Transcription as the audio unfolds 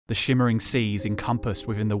The shimmering seas encompassed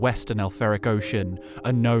within the western Alferic Ocean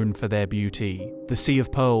are known for their beauty. The Sea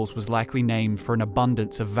of Pearls was likely named for an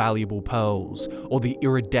abundance of valuable pearls, or the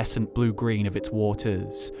iridescent blue-green of its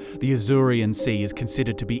waters. The Azurian Sea is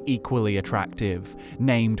considered to be equally attractive,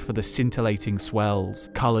 named for the scintillating swells,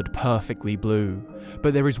 coloured perfectly blue.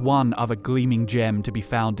 But there is one other gleaming gem to be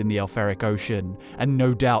found in the Alferic Ocean, and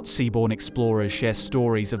no doubt seaborne explorers share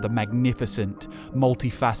stories of the magnificent,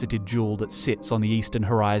 multifaceted jewel that sits on the eastern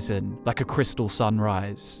horizon, like a crystal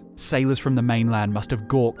sunrise. Sailors from the mainland must have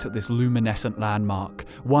gawked at this luminescent landmark,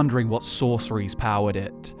 wondering what sorceries powered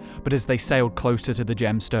it. But as they sailed closer to the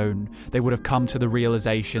gemstone, they would have come to the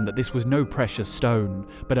realization that this was no precious stone,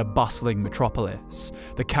 but a bustling metropolis.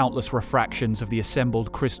 The countless refractions of the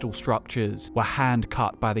assembled crystal structures were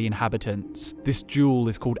hand-cut by the inhabitants. This jewel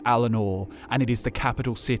is called Alinor, and it is the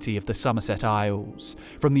capital city of the Somerset Isles.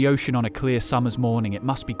 From the ocean on a clear summer's morning, it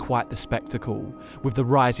must be quite the spectacle, with the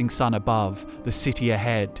rising sun above, the city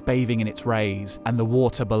ahead, bathing in its rays, and the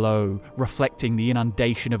water below, reflecting the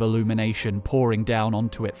inundation of illumination pouring down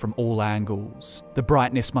onto it from all angles. The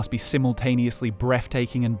brightness must be simultaneously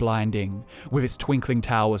breathtaking and blinding, with its twinkling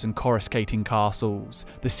towers and coruscating castles.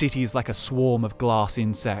 The city is like a swarm of glass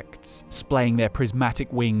insects, splaying their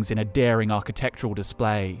prismatic wings in a daring architectural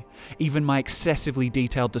display. Even my excessively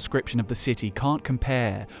detailed description of the city can't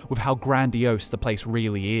compare with how grandiose the place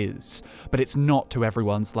really is, but it's not to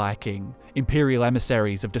everyone's liking. Imperial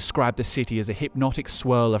emissaries have described the city as a hypnotic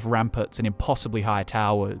swirl of ramparts and impossibly high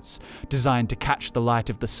towers, designed to catch the light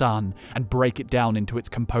of the sun and break it down into its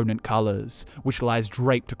component colours, which lies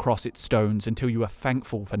draped across its stones until you are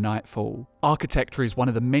thankful for nightfall. Architecture is one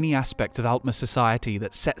of the many aspects of Altmer society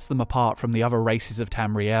that sets them apart from the other races of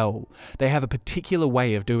Tamriel. They have a particular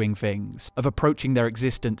way of doing things, of approaching their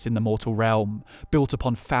existence in the mortal realm, built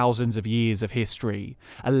upon thousands of years of history,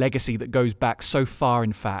 a legacy that goes back so far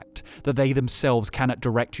in fact that they themselves cannot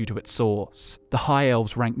direct you to its source. The High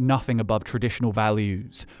Elves rank nothing above traditional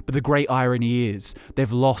values, but the great irony is,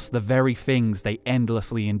 they've lost the very things they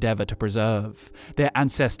endlessly endeavour to preserve. Their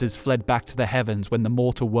ancestors fled back to the heavens when the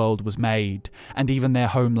mortal world was made, and even their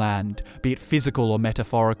homeland, be it physical or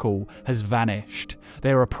metaphorical, has vanished.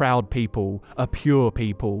 They are a proud people, a pure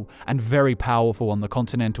people, and very powerful on the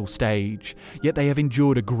continental stage, yet they have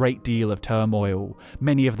endured a great deal of turmoil.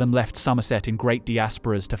 Many of them left Somerset in great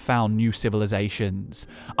diasporas to found new civilizations.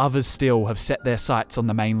 Others still have set their sights on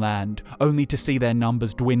the mainland, only to see their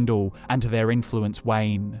numbers dwindle and their influence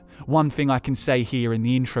wane. One thing I can say here in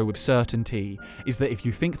the intro with certainty is that if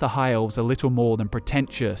you think the High Elves are little more than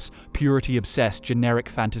pretentious, purity-obsessed generic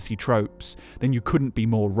fantasy tropes, then you couldn't be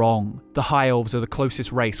more wrong. The High Elves are the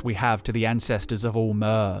closest race we have to the ancestors of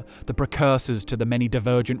Altmer, the precursors to the many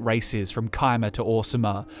divergent races from Khymer to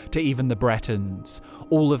Orsimer, to even the Bretons.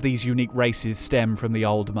 All of these unique races stem from the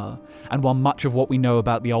Aldmer, and while much of what we know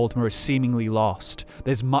about the Aldmer is seemingly lost,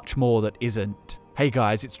 there's much more that isn't. Hey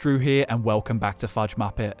guys, it's Drew here and welcome back to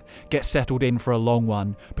FudgeMuppet. Get settled in for a long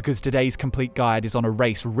one, because today's complete guide is on a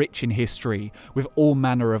race rich in history, with all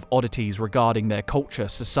manner of oddities regarding their culture,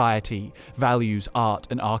 society, values, art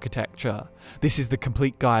and architecture. This is the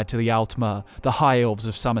complete guide to the Altmer, the High Elves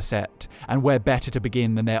of Somerset, and where better to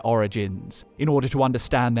begin than their origins. In order to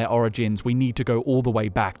understand their origins, we need to go all the way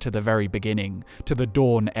back to the very beginning, to the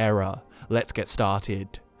Dawn era. Let's get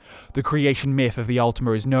started. The creation myth of the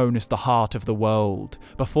Altmer is known as the heart of the world.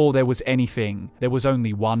 Before there was anything, there was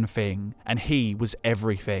only one thing, and he was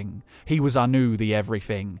everything. He was Anu the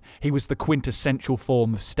everything. He was the quintessential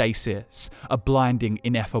form of stasis, a blinding,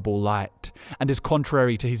 ineffable light. And as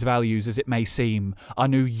contrary to his values as it may seem,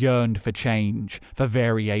 Anu yearned for change, for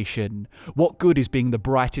variation. What good is being the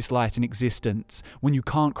brightest light in existence when you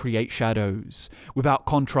can't create shadows? Without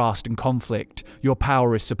contrast and conflict, your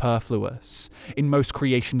power is superfluous. In most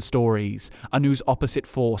creation stories, Anu's opposite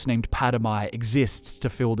force named Padamai exists to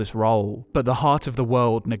fill this role, but the heart of the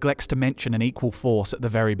world neglects to mention an equal force at the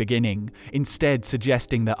very beginning, instead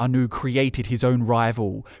suggesting that Anu created his own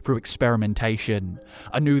rival through experimentation.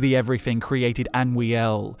 Anu the Everything created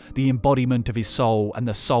Anwiel, the embodiment of his soul and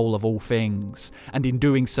the soul of all things, and in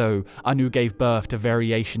doing so, Anu gave birth to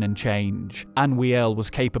variation and change. Anwiel was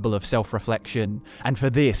capable of self-reflection, and for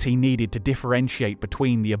this he needed to differentiate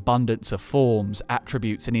between the abundance of forms,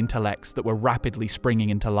 attributes and intellects that were rapidly springing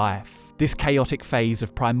into life. This chaotic phase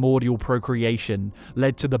of primordial procreation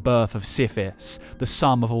led to the birth of Sithis, the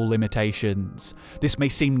sum of all limitations. This may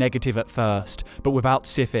seem negative at first, but without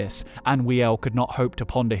Sithis, Anwiel could not hope to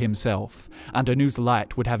ponder himself, and Anu's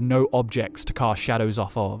light would have no objects to cast shadows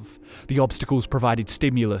off of. The obstacles provided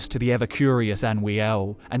stimulus to the ever-curious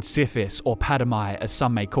Anwiel, and Sithis, or Padamai as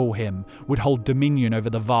some may call him, would hold dominion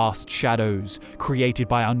over the vast shadows created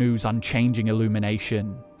by Anu's unchanging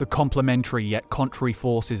illumination. The complementary yet contrary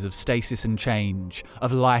forces of stasis and change,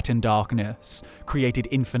 of light and darkness, created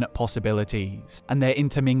infinite possibilities, and their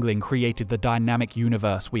intermingling created the dynamic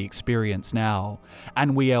universe we experience now.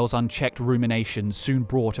 Anwiel's unchecked ruminations soon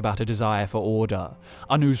brought about a desire for order.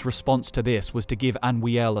 Anu's response to this was to give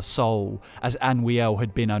Anwiel a soul, as Anwiel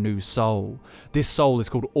had been Anu's soul. This soul is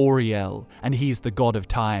called Auriel, and he is the god of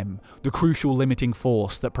time, the crucial limiting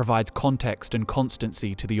force that provides context and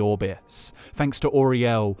constancy to the Orbis. Thanks to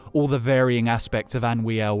Auriel, all the varying aspects of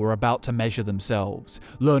Anwiel were about to measure themselves,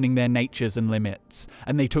 learning their natures and limits,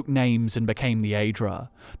 and they took names and became the Aedra.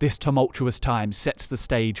 This tumultuous time sets the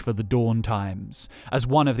stage for the Dawn Times, as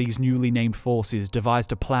one of these newly named forces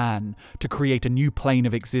devised a plan to create a new plane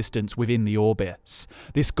of existence within the Orbis.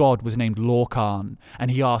 This god was named Lorcan,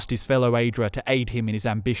 and he asked his fellow Aedra to aid him in his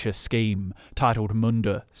ambitious scheme, titled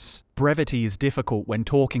Mundus. Brevity is difficult when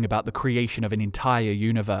talking about the creation of an entire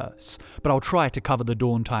universe, but I'll try to cover the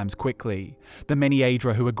Dawn Times quickly. The many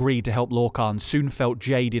Aedra who agreed to help Lorcan soon felt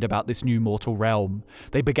jaded about this new mortal realm.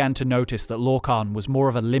 They began to notice that Lorcan was more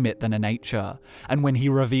of a limit than a nature, and when he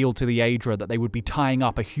revealed to the Aedra that they would be tying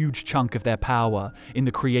up a huge chunk of their power in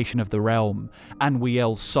the creation of the realm,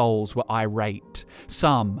 Anwiel's souls were irate.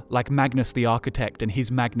 Some, like Magnus the Architect and his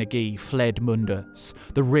Magnagi, fled Mundus.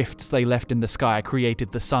 The rifts they left in the sky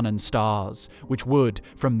created the sun and stars, which would,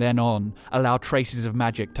 from then on, allow traces of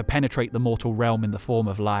magic to penetrate the mortal realm in the form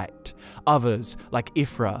of light. Others, like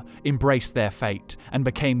Ifra, embraced their fate and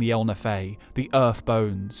became the Elnathay, the Earth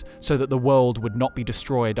Bones, so that the world would not be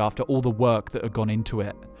destroyed after all the work that had gone into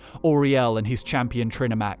it. Auriel and his champion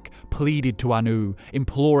Trinimac pleaded to Anu,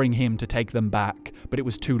 imploring him to take them back, but it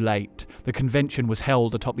was too late. The convention was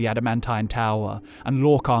held atop the Adamantine Tower, and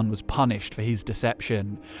Lorcan was punished for his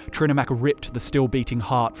deception. Trinimac ripped the still-beating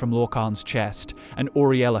heart from Lorcan's chest, and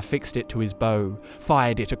Auriel affixed it to his bow,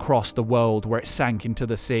 fired it across the world where it sank into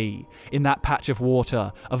the sea. In that patch of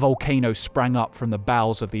water, a volcano sprang up from the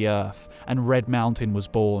bowels of the earth, and Red Mountain was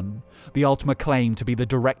born. The Altmer claimed to be the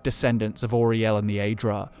direct descendants of Auriel and the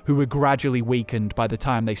Aedra, who were gradually weakened by the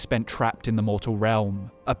time they spent trapped in the mortal realm.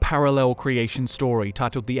 A parallel creation story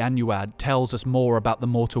titled The Annuad tells us more about the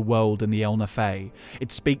mortal world and the Elnathay.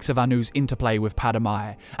 It speaks of Anu's interplay with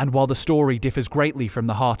Padamai, and while the story differs greatly from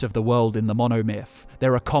the heart of the world in the monomyth,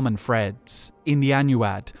 there are common threads. In the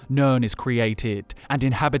Annuad, Nirn is created, and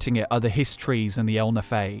inhabiting it are the Histries and the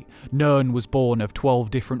Elnathay. Nirn was born of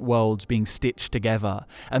 12 different worlds being stitched together,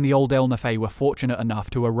 and the old Elnathay were fortunate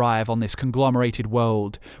enough to arrive on this conglomerated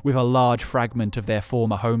world with a large fragment of their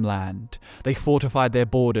former homeland. They fortified their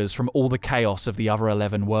borders from all the chaos of the other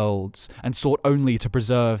 11 worlds, and sought only to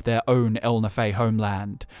preserve their own Elnathay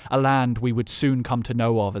homeland, a land we would soon come to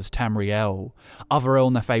know of as Tamriel. Other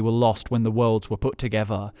Elnathay were lost when the worlds were put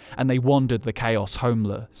together, and they wandered the chaos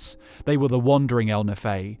homeless. They were the wandering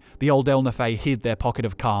Elnathay. The old Elnathay hid their pocket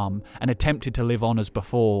of calm and attempted to live on as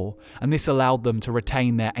before, and this allowed them to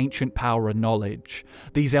retain their ancient power and knowledge.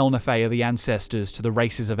 These Elnathay are the ancestors to the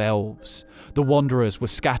races of elves. The wanderers were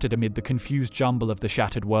scattered amid the confused jumble of the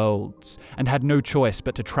shattered worlds, and had no choice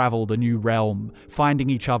but to travel the new realm, finding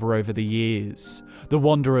each other over the years. The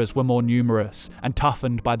wanderers were more numerous, and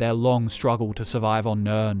toughened by their long struggle to survive on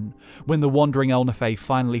Nirn. When the wandering Elnathay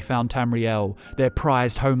finally found Tamriel, their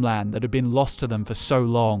prized homeland that had been lost to them for so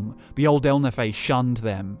long, the old Elnathay shunned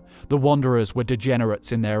them. The wanderers were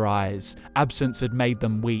degenerates in their eyes, absence had made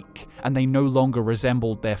them weak, and they no longer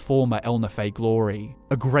resembled their former Elnathay glory.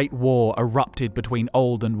 A great war erupted between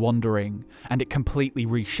old and wandering, and it completely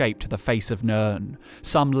reshaped the face of Nirn.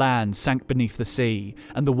 Some lands sank beneath the sea,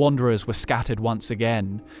 and the wanderers were scattered once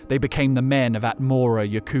again. They became the men of Atmora,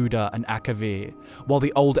 Yakuda, and Akavir, while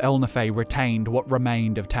the old Elnathay retained what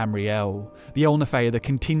remained of Tamriel. The Elnathay are the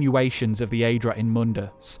continuations of the Aedra in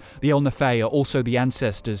Mundus. The Elnathay are also the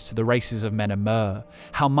ancestors to the races of Men and Mer.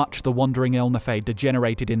 How much the wandering Elnathay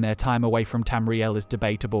degenerated in their time away from Tamriel is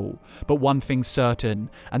debatable, but one thing's certain,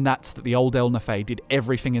 and that's that the old Elnathay did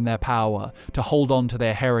everything in their power to hold on on to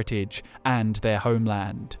their heritage and their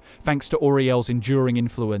homeland. Thanks to Auriel's enduring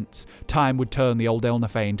influence, time would turn the Old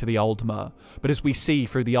Elnathay into the Altmer. But as we see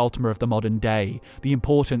through the Altmer of the modern day, the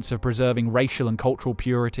importance of preserving racial and cultural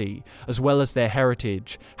purity, as well as their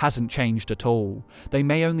heritage, hasn't changed at all. They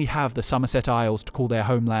may only have the Somerset Isles to call their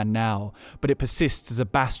homeland now, but it persists as a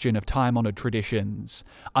bastion of time-honoured traditions.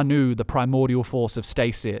 Anu, the primordial force of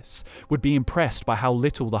stasis, would be impressed by how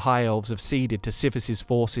little the High Elves have ceded to Sithis'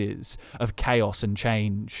 forces of chaos and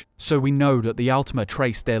change. So we know that the Altmer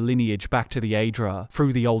traced their lineage back to the Aedra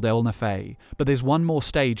through the Old Elnathay, but there's one more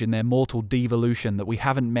stage in their mortal devolution that we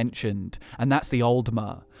haven't mentioned, and that's the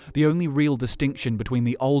Aldmer. The only real distinction between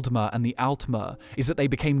the Aldmer and the Altmer is that they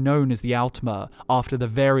became known as the Altmer after the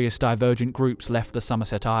various divergent groups left the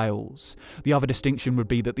Somerset Isles. The other distinction would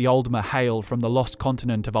be that the Aldmer hailed from the lost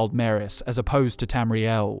continent of Aldmeris as opposed to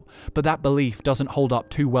Tamriel, but that belief doesn't hold up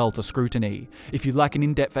too well to scrutiny. If you'd like an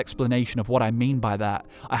in-depth explanation of what I mean by that,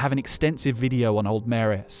 I have an extensive video on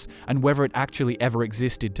Aldmeris, and whether it actually ever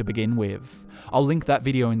existed to begin with. I'll link that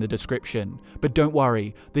video in the description, but don't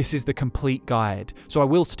worry, this is the complete guide, so I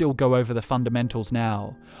will still go over the fundamentals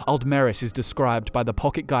now. Aldmeris is described by the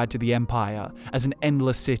Pocket Guide to the Empire as an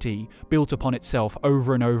endless city, built upon itself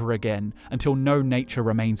over and over again until no nature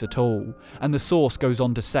remains at all, and the source goes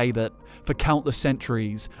on to say that, for countless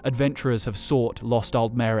centuries, adventurers have sought lost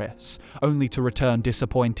Aldmeris, only to return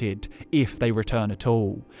disappointed, if they return at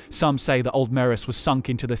all. Some say that Aldmeris was sunk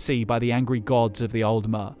into the sea by the angry gods of the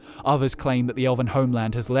Aldmer. Others claim that the elven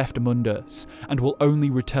homeland has left Mundus, and will only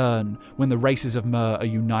return when the races of Mer are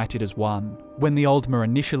united as one. When the Aldmer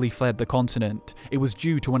initially fled the continent, it was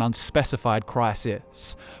due to an unspecified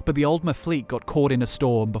crisis, but the Aldmer fleet got caught in a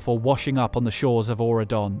storm before washing up on the shores of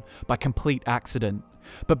Auradon by complete accident.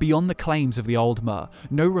 But beyond the claims of the Aldmer,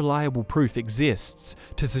 no reliable proof exists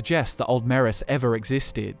to suggest that Aldmeris ever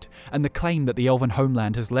existed, and the claim that the elven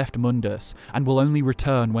homeland has left Mundus and will only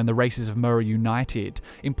return when the races of Mer are united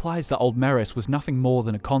implies that Aldmeris was nothing more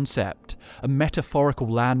than a concept, a metaphorical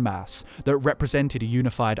landmass that represented a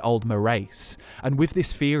unified Aldmer race. And with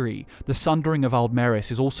this theory, the sundering of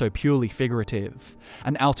Aldmeris is also purely figurative.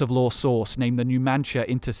 An out-of-law source named the Numantia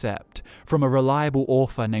Intercept, from a reliable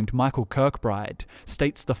author named Michael Kirkbride,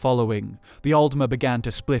 states the following: the Aldmer began to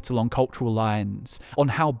split along cultural lines, on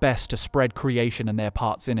how best to spread creation and their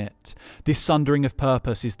parts in it. This sundering of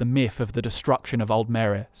purpose is the myth of the destruction of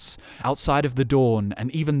Aldmeris. Outside of the dawn, and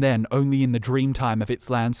even then only in the dreamtime of its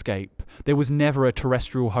landscape, there was never a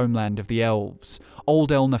terrestrial homeland of the elves.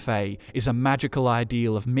 Old Elnathay is a magical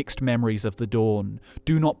ideal of mixed memories of the dawn.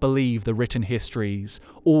 Do not believe the written histories.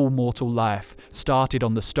 All mortal life started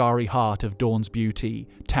on the starry heart of dawn's beauty,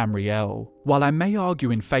 Tamriel. While I may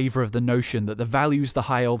argue in favour of the notion that the values the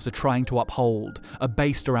High Elves are trying to uphold are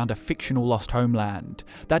based around a fictional lost homeland,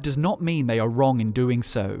 that does not mean they are wrong in doing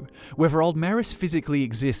so. Whether Aldmeris physically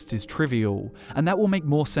exists is trivial, and that will make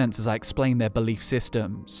more sense as I explain their belief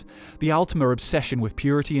systems. The Altmer obsession with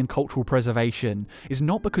purity and cultural preservation is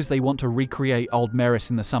not because they want to recreate Aldmeris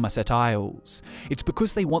in the Somerset Isles. It's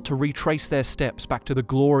because they want to retrace their steps back to the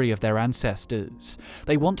glory of their ancestors.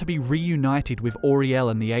 They want to be reunited with Auriel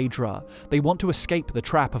and the Aedra. They want to escape the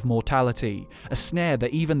trap of mortality, a snare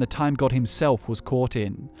that even the Time God himself was caught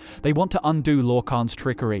in. They want to undo Lorkhan's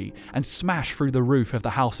trickery and smash through the roof of the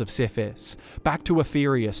House of Sithis, back to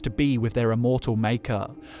Aetherius to be with their immortal maker.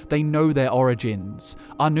 They know their origins.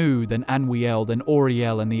 Anu, then Anwiel, then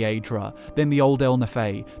Auriel and the Aedra, then the Old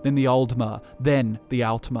Elnathay, then the Aldmer, then the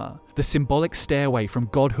Altmer. The symbolic stairway from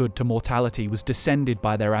godhood to mortality was descended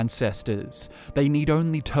by their ancestors. They need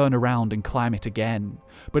only turn around and climb it again.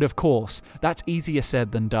 But of course, that's easier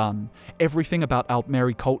said than done. Everything about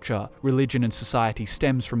Altmeri culture, religion and society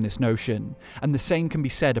stems from this notion, and the same can be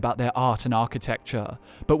said about their art and architecture.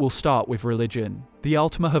 But we'll start with religion. The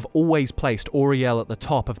Altmer have always placed Auriel at the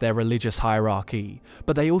top of their religious hierarchy,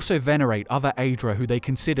 but they also venerate other Aedra who they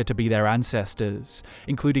consider to be their ancestors,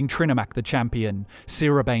 including Trinomac the Champion,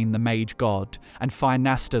 Cirabane the Mage God, and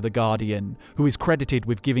Finasta the Guardian, who is credited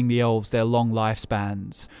with giving the elves their long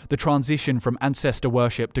lifespans. The transition from ancestor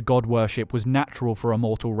worship to god worship was natural for a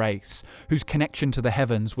mortal race, whose connection to the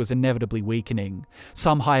heavens was inevitably weakening.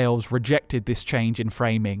 Some High Elves rejected this change in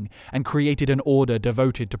framing, and created an order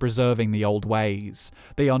devoted to preserving the old ways. ways.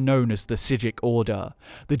 They are known as the Psijic Order.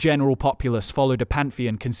 The general populace followed a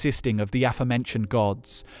pantheon consisting of the aforementioned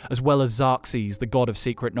gods, as well as Xerxes, the god of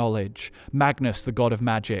secret knowledge, Magnus, the god of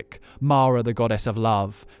magic, Mara, the goddess of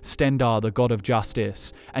love, Stendar, the god of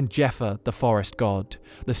justice, and Jepha, the forest god.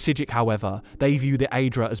 The Psijic, however, they view the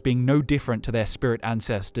Aedra as being no different to their spirit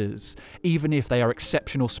ancestors, even if they are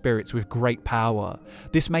exceptional spirits with great power.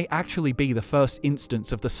 This may actually be the first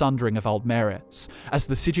instance of the sundering of Aldmeris, as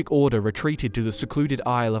the Psijic Order retreated to the secluded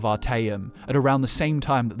Isle of Artaeum at around the same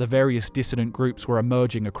time that the various dissident groups were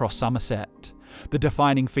emerging across Somerset. The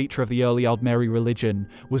defining feature of the early Aldmeri religion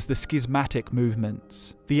was the schismatic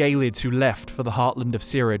movements. The Aelids who left for the heartland of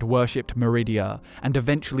Cirid worshipped Meridia, and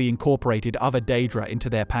eventually incorporated other Daedra into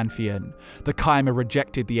their pantheon. The Chimer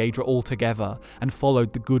rejected the Aedra altogether, and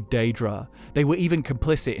followed the good Daedra. They were even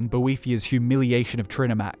complicit in Boethiah's humiliation of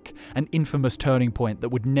Trinomac, an infamous turning point that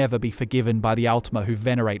would never be forgiven by the Altmer who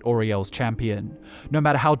venerate Auriel's champion. No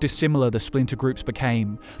matter how dissimilar the splinter groups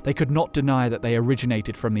became, they could not deny that they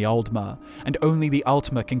originated from the Aldmer, and only the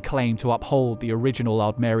Altmer can claim to uphold the original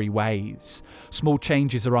Aldmeri ways. Small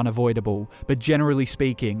changes are unavoidable, but generally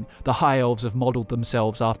speaking, the High Elves have modelled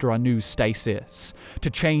themselves after Anu's stasis.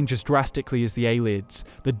 To change as drastically as the Aelids,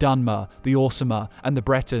 the Dunmer, the Orsimer, and the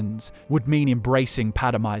Bretons would mean embracing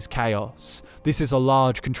Padamai's chaos. This is a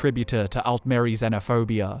large contributor to Altmeri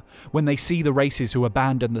xenophobia. When they see the races who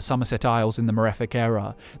abandoned the Somerset Isles in the Malefic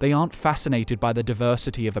era, they aren't fascinated by the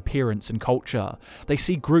diversity of appearance and culture. They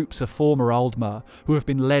see groups of former Aldmer who have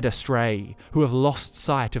been led astray, who have lost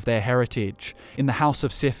sight of their heritage. In the House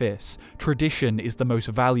of Sithis, tradition is the most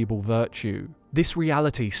valuable virtue. This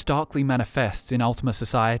reality starkly manifests in Altmer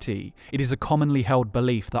society. It is a commonly held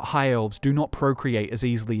belief that High Elves do not procreate as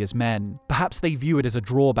easily as men. Perhaps they view it as a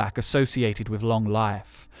drawback associated with long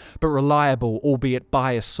life. But reliable, albeit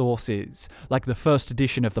biased sources, like the first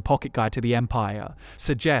edition of the Pocket Guide to the Empire,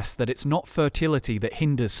 suggest that it's not fertility that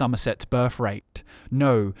hinders Somerset's birth rate.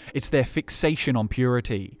 No, it's their fixation on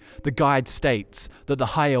purity. The guide states that the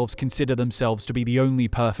High Elves consider themselves to be the only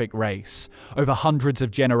perfect race. Over hundreds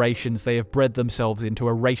of generations they have bred themselves into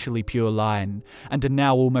a racially pure line, and are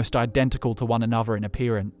now almost identical to one another in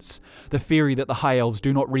appearance. The theory that the High Elves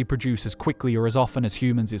do not reproduce as quickly or as often as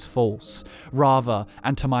humans is false. Rather,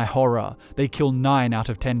 and to my horror, they kill 9 out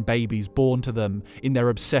of 10 babies born to them in their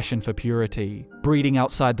obsession for purity. Breeding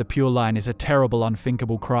outside the pure line is a terrible,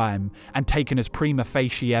 unthinkable crime, and taken as prima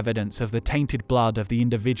facie evidence of the tainted blood of the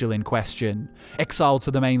individual in question. Exile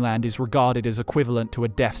to the mainland is regarded as equivalent to a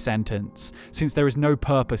death sentence, since there is no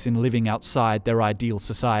purpose in living outside their ideal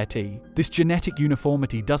society. This genetic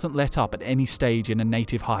uniformity doesn't let up at any stage in a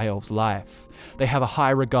native High Elf's life. They have a high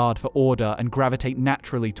regard for order and gravitate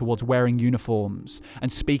naturally towards wearing uniforms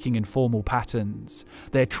and speaking in formal patterns.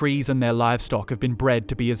 Their trees and their livestock have been bred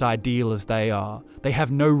to be as ideal as they are. They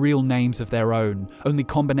have no real names of their own, only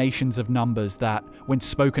combinations of numbers that, when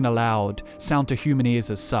spoken aloud, sound to human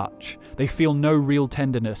ears as such. They feel no real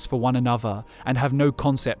tenderness for one another and have no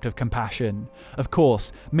concept of compassion. Of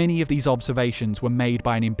course, many of these observations were made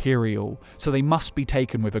by an Imperial, so they must be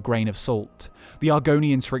taken with a grain of salt. The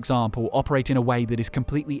Argonians, for example, operate in a way that is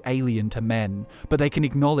completely alien to men, but they can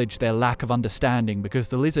acknowledge their lack of understanding because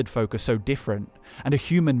the lizard folk are so different, and a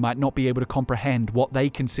human might not be able to comprehend what they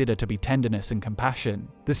consider to be tenderness and compassion.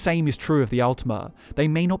 The same is true of the Altmer. They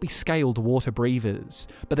may not be scaled water breathers,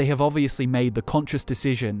 but they have obviously made the conscious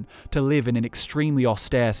decision to live in an extremely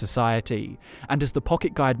austere society, and as the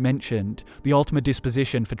Pocket Guide mentioned, the Altmer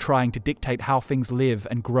disposition for trying to dictate how things live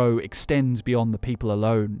and grow extends beyond the people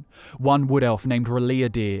alone. One wood elf named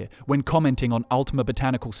Reliadir, when commenting on Altmer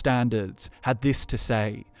botanical standards, had this to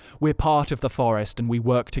say: "We're part of the forest and we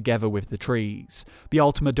work together with the trees. The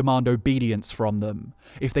Altmer demand obedience from them.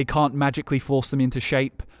 If they can't magically force them into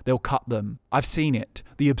shape, they'll cut them. I've seen it,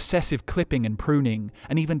 the obsessive clipping and pruning,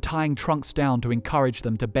 and even tying trunks down to encourage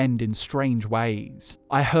them to bend in strange ways.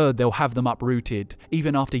 I heard they'll have them uprooted,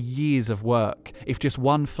 even after years of work, if just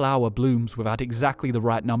one flower blooms without exactly the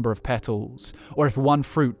right number of petals, or if one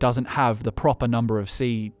fruit doesn't have the proper number of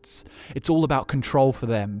seeds. It's all about control for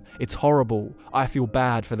them. It's horrible. I feel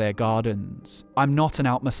bad for their gardens." I'm not an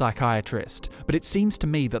Altmer psychiatrist, but it seems to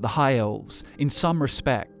me that the High Elves, in some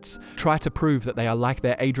respects, try to prove that they are like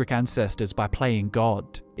their Aedric ancestors by playing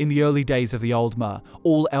God. In the early days of the Aldmer,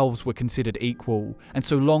 all elves were considered equal, and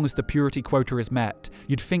so long as the purity quota is met,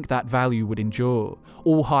 you'd think that value would endure.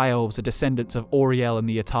 All High Elves are descendants of Auriel and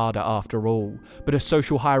the Atada after all, but a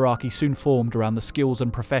social hierarchy soon formed around the skills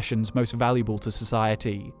and professions most valuable to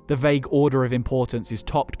society. The vague order of importance is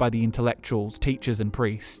topped by the intellectuals, teachers and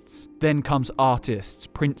priests. Then comes artists,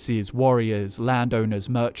 princes, warriors, landowners,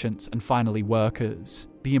 merchants, and finally workers.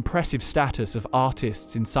 The impressive status of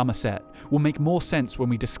artists in Somerset will make more sense when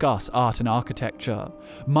we discuss art and architecture.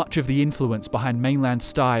 Much of the influence behind mainland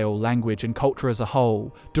style, language and culture as a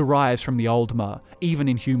whole derives from the Altmer, even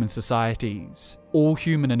in human societies. All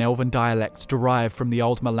human and elven dialects derive from the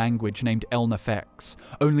Altmer language named Elnafex.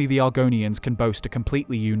 Only the Argonians can boast a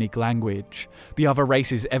completely unique language. The other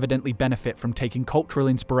races evidently benefit from taking cultural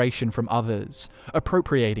inspiration from others,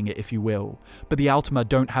 appropriating it if you will, but the Altmer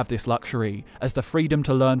don't have this luxury, as the freedom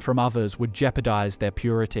to learn from others would jeopardize their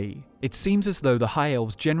purity. It seems as though the High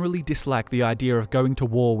Elves generally dislike the idea of going to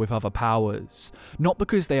war with other powers, not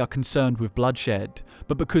because they are concerned with bloodshed,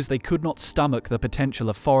 but because they could not stomach the potential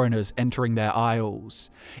of foreigners entering their isles.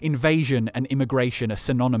 Invasion and immigration are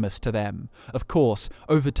synonymous to them. Of course,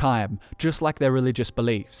 over time, just like their religious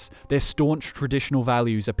beliefs, their staunch traditional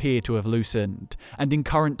values appear to have loosened, and in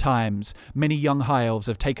current times, many young High Elves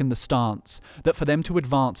have taken the stance that for them to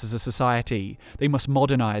advance as a society, they must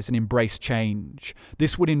modernize and embrace change.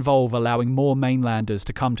 This would involve allowing more mainlanders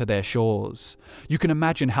to come to their shores. You can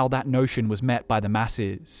imagine how that notion was met by the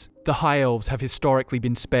masses. The High Elves have historically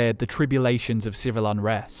been spared the tribulations of civil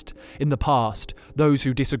unrest. In the past, those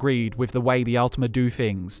who disagreed with the way the Altmer do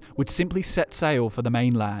things would simply set sail for the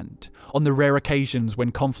mainland. On the rare occasions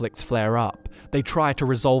when conflicts flare up, they try to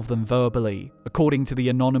resolve them verbally, according to the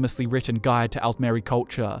anonymously written Guide to Altmeri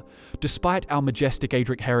Culture. Despite our majestic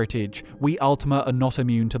Adric heritage, we Altmer are not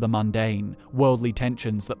immune to the mundane, worldly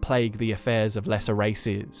tensions that plague the affairs of lesser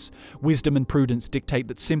races. Wisdom and prudence dictate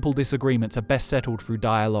that simple disagreements are best settled through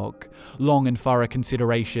dialogue. Long and thorough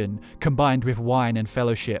consideration, combined with wine and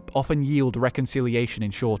fellowship, often yield reconciliation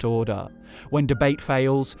in short order. When debate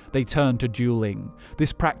fails, they turn to dueling.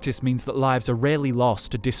 This practice means that lives are rarely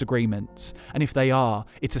lost to disagreements, and if they are,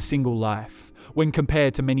 it's a single life. When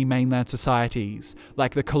compared to many mainland societies,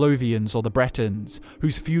 like the Colovians or the Bretons,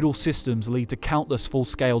 whose feudal systems lead to countless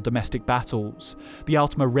full-scale domestic battles, the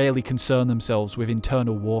Altmer rarely concern themselves with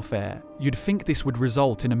internal warfare. You'd think this would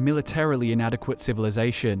result in a militarily inadequate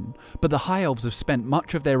civilization, but the High Elves have spent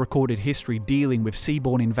much of their recorded history dealing with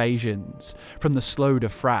seaborne invasions, from the Slode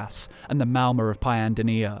of Thrass and the Malmer of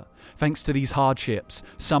Pyandania. Thanks to these hardships,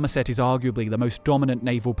 Somerset is arguably the most dominant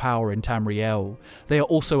naval power in Tamriel. They are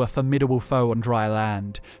also a formidable foe on dry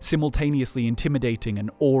land, simultaneously intimidating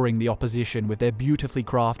and awing the opposition with their beautifully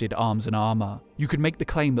crafted arms and armour. You could make the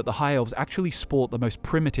claim that the High Elves actually sport the most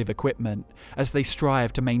primitive equipment, as they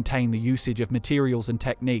strive to maintain the usage of materials and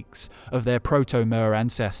techniques of their proto-Mer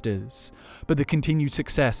ancestors. But the continued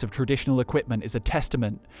success of traditional equipment is a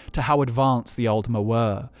testament to how advanced the Altmer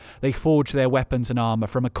were. They forged their weapons and armour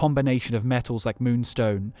from a combination of metals like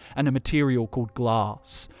moonstone and a material called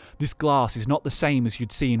glass. This glass is not the same as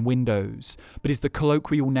you'd see in windows, but is the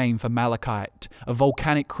colloquial name for malachite, a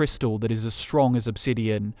volcanic crystal that is as strong as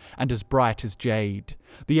obsidian and as bright as jade.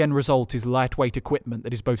 The end result is lightweight equipment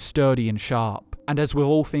that is both sturdy and sharp, and as with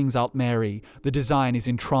all things Altmeri, the design is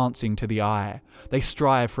entrancing to the eye. They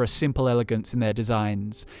strive for a simple elegance in their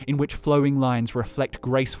designs, in which flowing lines reflect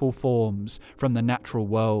graceful forms from the natural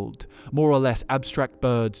world. More or less abstract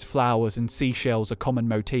birds, flowers and seashells are common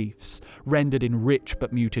motifs, rendered in rich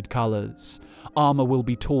but muted colours. Armour will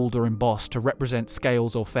be tooled or embossed to represent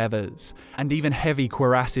scales or feathers, and even heavy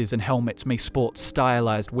cuirasses and helmets may sport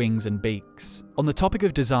stylised wings and beaks. On the topic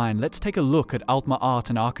of design, let's take a look at Altmer art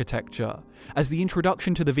and architecture. As the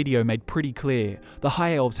introduction to the video made pretty clear, the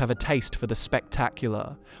High Elves have a taste for the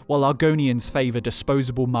spectacular. While Argonians favour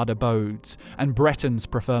disposable mud abodes, and Bretons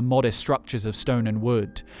prefer modest structures of stone and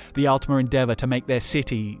wood, the Altmer endeavour to make their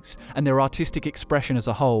cities, and their artistic expression as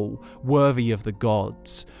a whole, worthy of the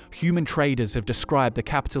gods. Human traders have described the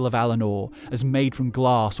capital of Alinor as made from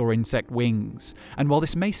glass or insect wings, and while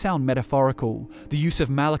this may sound metaphorical, the use of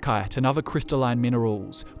malachite and other crystalline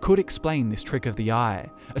minerals could explain this trick of the eye.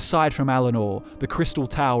 Aside from Alinor, the Crystal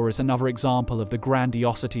Tower is another example of the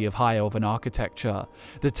grandiosity of High Elven architecture.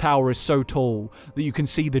 The tower is so tall that you can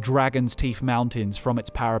see the Dragon's Teeth Mountains from its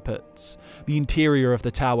parapets. The interior of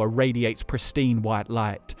the tower radiates pristine white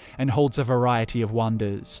light and holds a variety of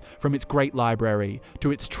wonders, from its great library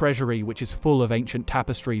to its treasury, which is full of ancient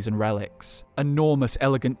tapestries and relics. Enormous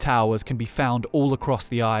elegant towers can be found all across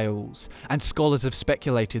the Isles, and scholars have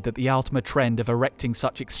speculated that the Altmer trend of erecting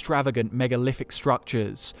such extravagant megalithic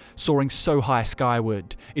structures, soaring so high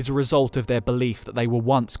skyward, is a result of their belief that they were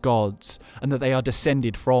once gods, and that they are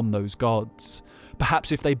descended from those gods.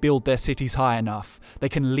 Perhaps if they build their cities high enough, they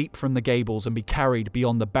can leap from the gables and be carried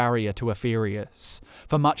beyond the barrier to Aetherius.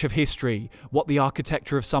 For much of history, what the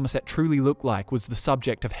architecture of Somerset truly looked like was the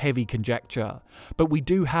subject of heavy conjecture, but we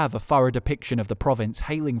do have a thorough depiction of the province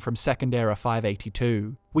hailing from Second Era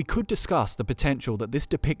 582. We could discuss the potential that this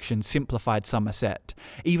depiction simplified Somerset,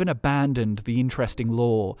 even abandoned the interesting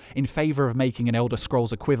lore in favour of making an Elder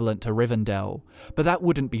Scrolls equivalent to Rivendell, but that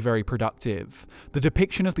wouldn't be very productive. The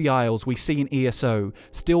depiction of the Isles we see in ESO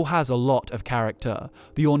still has a lot of character.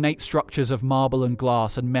 The ornate structures of marble and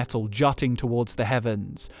glass and metal jutting towards the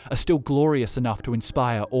heavens are still glorious enough to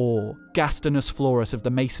inspire awe. Gastonus Florus of the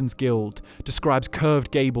Masons Guild describes curved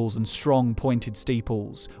gables and strong pointed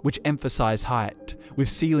steeples, which emphasise height, with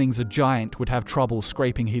ceilings a giant would have trouble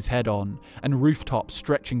scraping his head on, and rooftops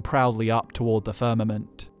stretching proudly up toward the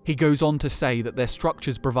firmament. He goes on to say that their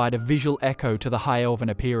structures provide a visual echo to the High Elven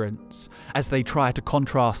appearance, as they try to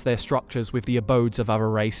contrast their structures with the abodes of other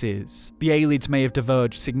races. The Aelids may have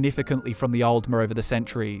diverged significantly from the Altmer over the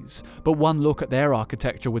centuries, but one look at their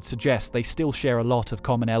architecture would suggest they still share a lot of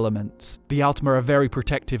common elements. The Altmer are very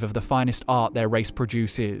protective of the finest art their race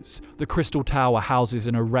produces. The Crystal Tower houses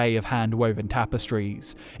an array of hand-woven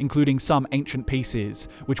tapestries, including some ancient pieces,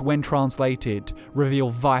 which when translated, reveal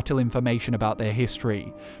vital information about their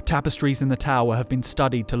history. Tapestries in the tower have been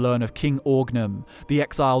studied to learn of King Orgnum, the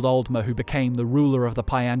exiled Aldmer who became the ruler of the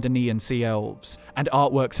Pyandanian Sea Elves, and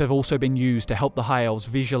artworks have also been used to help the High Elves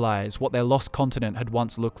visualize what their lost continent had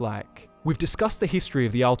once looked like. We've discussed the history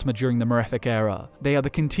of the Altmer during the Malefic era. They are the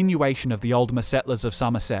continuation of the Aldmer settlers of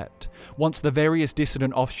Somerset. Once the various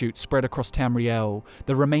dissident offshoots spread across Tamriel,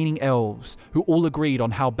 the remaining elves, who all agreed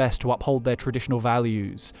on how best to uphold their traditional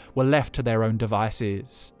values, were left to their own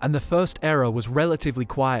devices. And the First Era was relatively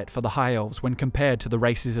quiet for the High Elves when compared to the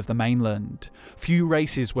races of the mainland. Few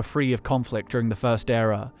races were free of conflict during the First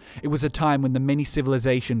Era. It was a time when the many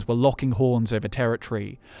civilizations were locking horns over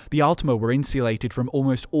territory. The Altmer were insulated from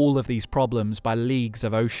almost all of these problems by leagues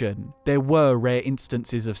of ocean. There were rare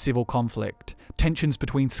instances of civil conflict. Tensions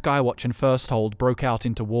between Skywatch and Firsthold broke out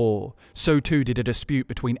into war. So too did a dispute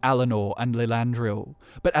between Alinor and Lilandril.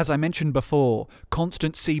 But as I mentioned before,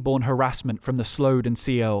 constant seaborne harassment from the Slode and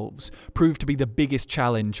Sea Elves proved to be the biggest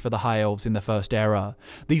challenge for the High Elves in the First Era.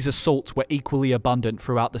 These assaults were equally abundant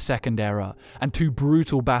throughout the Second Era, and two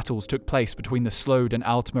brutal battles took place between the Slode and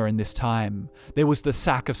Altmer in this time. There was the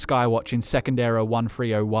sack of Skywatch in Second Era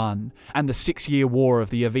 1301, and the 6-year War of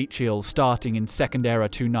the Avichiel starting in Second Era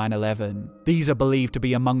 2911. These are believed to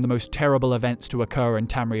be among the most terrible events to occur in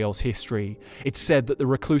Tamriel's history. It's said that the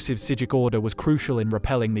reclusive Sigic Order was crucial in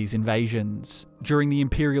repelling these invasions. During the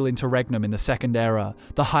Imperial Interregnum in the Second Era,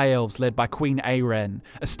 the High Elves led by Queen Aeren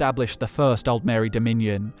established the First Aldmeri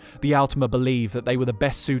Dominion. The Altmer believed that they were the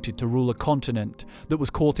best suited to rule a continent that was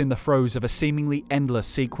caught in the throes of a seemingly endless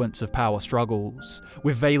sequence of power struggles.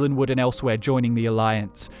 With Valenwood and elsewhere joining the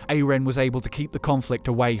alliance, Aeren was able to keep the conflict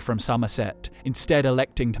away from Somerset, instead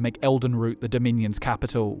electing to make Eldenroot the Dominion's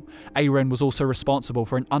capital. Aeren was also responsible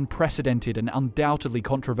for an unprecedented and undoubtedly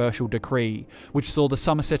controversial decree, which saw the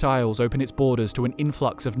Somerset Isles open its borders to an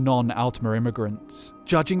influx of non-Altmer immigrants.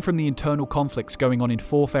 Judging from the internal conflicts going on in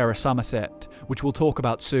 4th Era Somerset, which we'll talk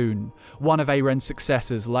about soon, one of Aeren's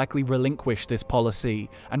successors likely relinquished this policy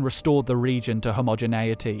and restored the region to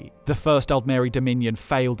homogeneity. The First Aldmeri Dominion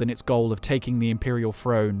failed in its goal of taking the imperial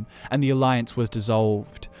throne, and the alliance was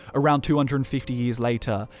dissolved. Around 250 years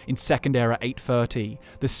later, in Second Era 830,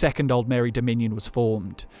 the Second Aldmeri Dominion was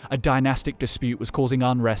formed. A dynastic dispute was causing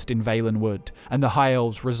unrest in Valenwood, and the High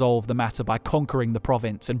Elves resolved the matter by conquering the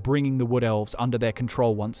province and bringing the Wood Elves under their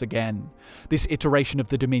control once again. This iteration of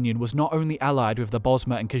the Dominion was not only allied with the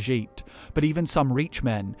Bosmer and Khajiit, but even some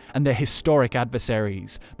Reachmen and their historic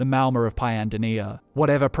adversaries, the Malmer of Pyandania.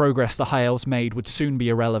 Whatever progress the High Elves made would soon be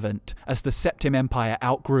irrelevant, as the Septim Empire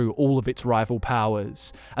outgrew all of its rival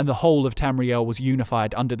powers, and the whole of Tamriel was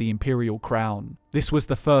unified under the imperial crown. This was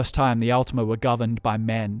the first time the Altmer were governed by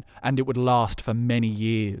men, and it would last for many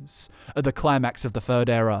years. At the climax of the Third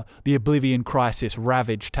Era, the Oblivion crisis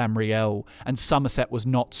ravaged Tamriel, and Somerset was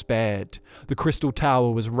not spared. The Crystal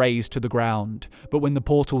Tower was razed to the ground, but when the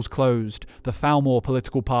portals closed, the Falmor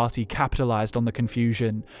political party capitalized on the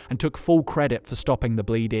confusion and took full credit for stopping the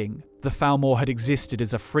bleeding. The Falmor had existed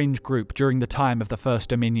as a fringe group during the time of the First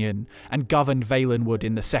Dominion, and governed Valenwood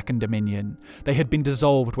in the Second Dominion. They had been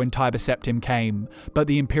dissolved when Tiber Septim came, but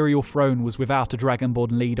the imperial throne was without a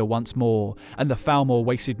dragonborn leader once more, and the Falmor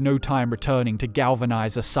wasted no time returning to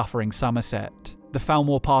galvanize a suffering Somerset. The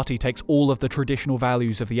Falmor party takes all of the traditional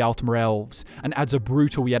values of the Altmer elves and adds a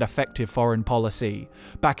brutal yet effective foreign policy.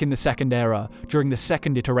 Back in the Second Era, during the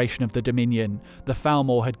second iteration of the Dominion, the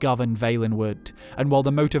Falmor had governed Valenwood, and while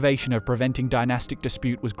the motivation of preventing dynastic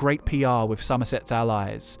dispute was great PR with Somerset's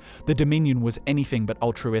allies, the Dominion was anything but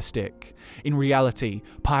altruistic. In reality,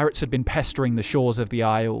 pirates had been pestering the shores of the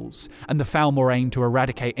Isles, and the Falmor aimed to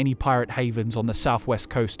eradicate any pirate havens on the southwest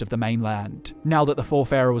coast of the mainland. Now that the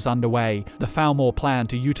Fourth Era was underway, the Falmor planned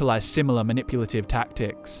to utilize similar manipulative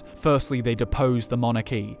tactics. Firstly, they deposed the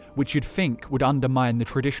monarchy, which you'd think would undermine the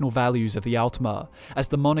traditional values of the Altmer, as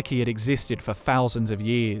the monarchy had existed for thousands of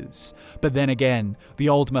years. But then again, the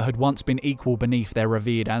Altmer had once been equal beneath their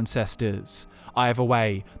revered ancestors. Either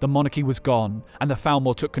way, the monarchy was gone, and the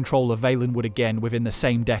Falmor took control of Valenwood again within the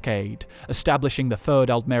same decade, establishing the Third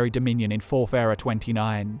Aldmeri Dominion in 4th Era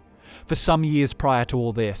 29. For some years prior to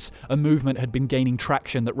all this, a movement had been gaining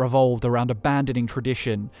traction that revolved around abandoning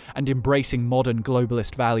tradition and embracing modern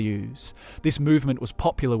globalist values. This movement was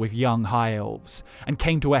popular with young high elves, and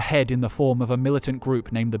came to a head in the form of a militant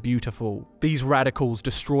group named the Beautiful. These radicals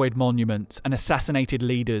destroyed monuments and assassinated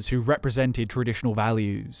leaders who represented traditional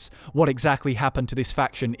values. What exactly happened to this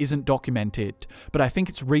faction isn't documented, but I think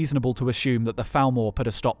it's reasonable to assume that the Falmor put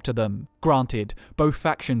a stop to them. Granted, both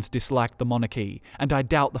factions disliked the monarchy, and I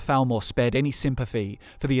doubt the Falmor spared any sympathy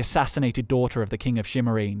for the assassinated daughter of the King of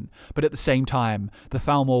Shimmerine, but at the same time, the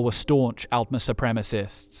Falmor were staunch Altmer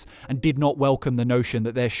supremacists, and did not welcome the notion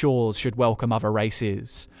that their shores should welcome other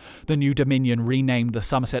races. The new Dominion renamed the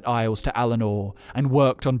Somerset Isles to Alinor, and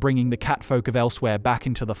worked on bringing the catfolk of elsewhere back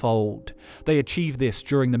into the fold. They achieved this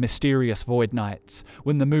during the mysterious Void Nights,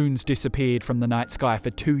 when the moons disappeared from the night sky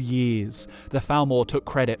for 2 years. The Falmor took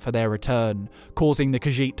credit for their return, causing the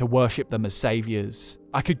Khajiit to worship them as saviors.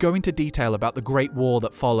 I could go into detail about the Great War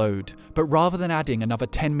that followed, but rather than adding another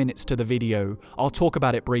 10 minutes to the video, I'll talk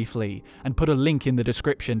about it briefly, and put a link in the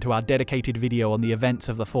description to our dedicated video on the events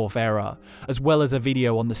of the Fourth Era, as well as a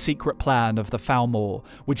video on the secret plan of the Falmor,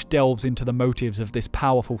 which delves into the motives of this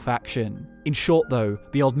powerful faction. In short though,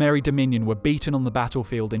 the Aldmeri Dominion were beaten on the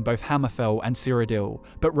battlefield in both Hammerfell and Cyrodiil,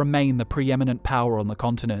 but remain the preeminent power on the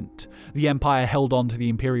continent. The Empire held on to the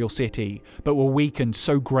Imperial City, but were weakened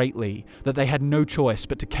so greatly that they had no choice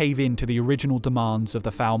but to cave in to the original demands of the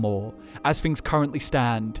Falmor. As things currently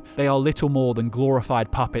stand, they are little more than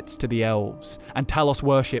glorified puppets to the elves, and Talos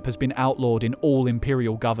worship has been outlawed in all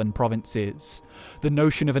Imperial-governed provinces. The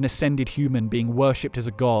notion of an ascended human being worshipped as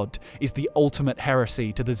a god is the ultimate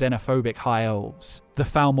heresy to the xenophobic High Elves. The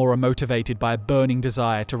Falmor are motivated by a burning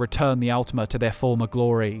desire to return the Altmer to their former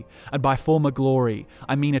glory, and by former glory,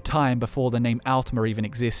 I mean a time before the name Altmer even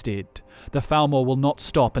existed. The Falmor will not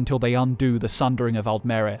stop until they undo the sundering of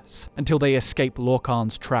Aldmeris, until they escape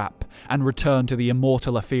Lorkhan's trap, and return to the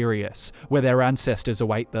immortal Aetherius, where their ancestors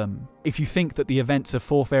await them. If you think that the events of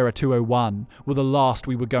 4th Era 201 were the last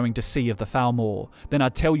we were going to see of the Falmor, then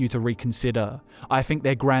I'd tell you to reconsider. I think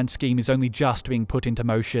their grand scheme is only just being put into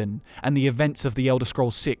motion, and the events of the Elder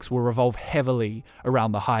Scrolls 6 will revolve heavily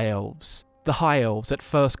around the High Elves. The High Elves, at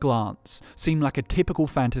first glance, seem like a typical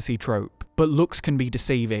fantasy trope, but looks can be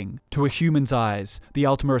deceiving. To a human's eyes, the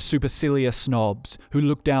Altmer are supercilious snobs who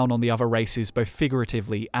look down on the other races both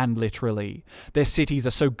figuratively and literally. Their cities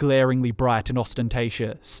are so glaringly bright and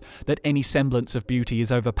ostentatious that any semblance of beauty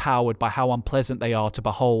is overpowered by how unpleasant they are to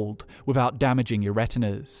behold without damaging your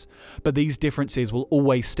retinas. But these differences will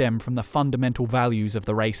always stem from the fundamental values of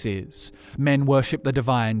the races. Men worship the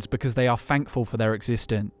divines because they are thankful for their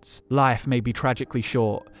existence. Life may be tragically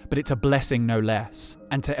short, but it's a blessing no less.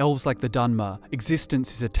 And to elves like the Dunmer,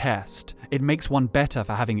 existence is a test. It makes one better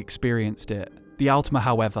for having experienced it. The Altmer,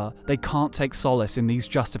 however, they can't take solace in these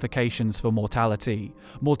justifications for mortality.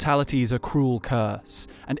 Mortality is a cruel curse,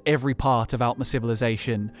 and every part of Altmer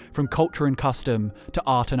civilization, from culture and custom to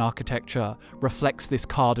art and architecture, reflects this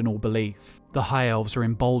cardinal belief. The High Elves are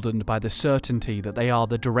emboldened by the certainty that they are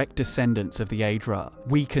the direct descendants of the Aedra,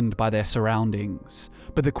 weakened by their surroundings.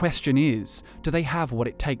 But the question is, do they have what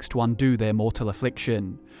it takes to undo their mortal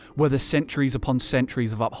affliction? Were the centuries upon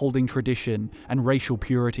centuries of upholding tradition and racial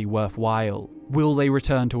purity worthwhile? Will they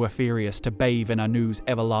return to Aetherius to bathe in Anu's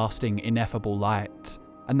everlasting, ineffable light?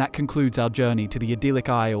 And that concludes our journey to the idyllic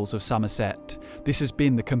Isles of Somerset. This has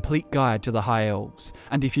been the complete guide to the High Elves,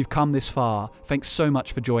 and if you've come this far, thanks so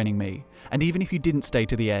much for joining me. And even if you didn't stay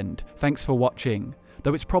to the end, thanks for watching.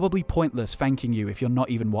 Though it's probably pointless thanking you if you're not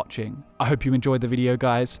even watching. I hope you enjoyed the video,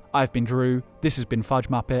 guys. I've been Drew, this has been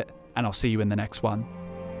FudgeMuppet, and I'll see you in the next one.